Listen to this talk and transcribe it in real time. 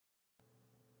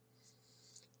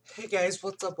Hey guys,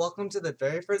 what's up? Welcome to the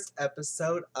very first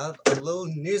episode of a little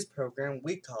news program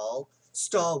we call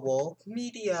StarWolf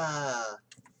Media.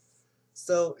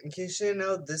 So, in case you didn't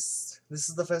know, this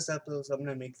is the first episode, so I'm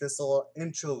gonna make this little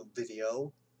intro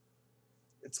video.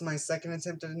 It's my second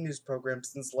attempt at a news program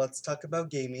since Let's Talk About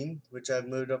Gaming, which I've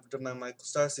moved over to my Michael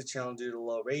Starcy channel due to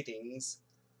low ratings.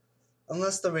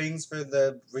 Unless the ratings for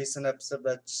the recent episode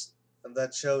of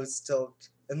that show is still,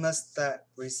 unless that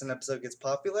recent episode gets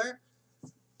popular.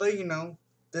 But you know,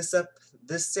 this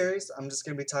series, I'm just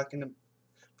gonna be talking to.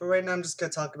 For right now, I'm just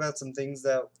gonna talk about some things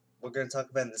that we're gonna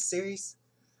talk about in this series.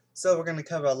 So we're gonna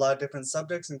cover a lot of different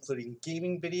subjects, including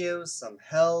gaming videos, some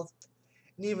health,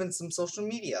 and even some social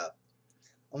media.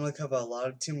 I'm gonna cover a lot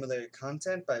of team-related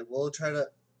content, but I will try to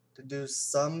do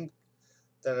some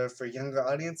that are for younger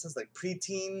audiences, like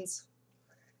preteens,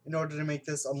 in order to make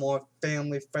this a more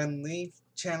family-friendly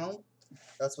channel.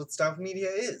 That's what StarWolf Media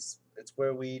is. It's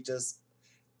where we just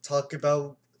talk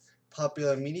about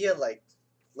popular media like,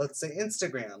 let's say,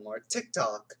 Instagram or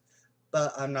TikTok.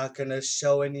 But I'm not going to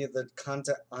show any of the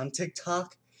content on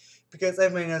TikTok because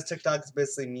everybody knows TikTok is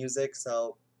basically music,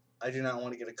 so I do not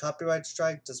want to get a copyright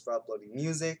strike just for uploading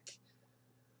music.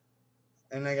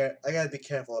 And I gotta be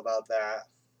careful about that.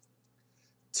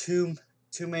 Too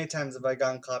many times have I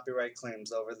gotten copyright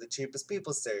claims over the Cheapest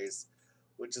People series,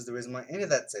 which is the reason why I ended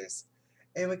that series.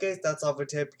 Anyway guys, that's all for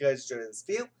today. If you guys enjoyed this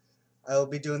video, I will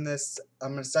be doing this.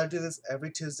 I'm going to start doing this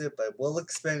every Tuesday, but we'll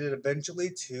expand it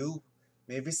eventually to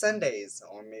maybe Sundays,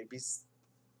 or maybe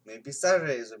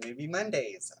Saturdays, or maybe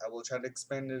Mondays. I will try to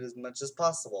expand it as much as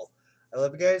possible. I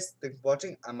love you guys. Thanks for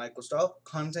watching. I'm Michael Stahl.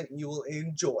 Content you will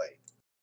enjoy.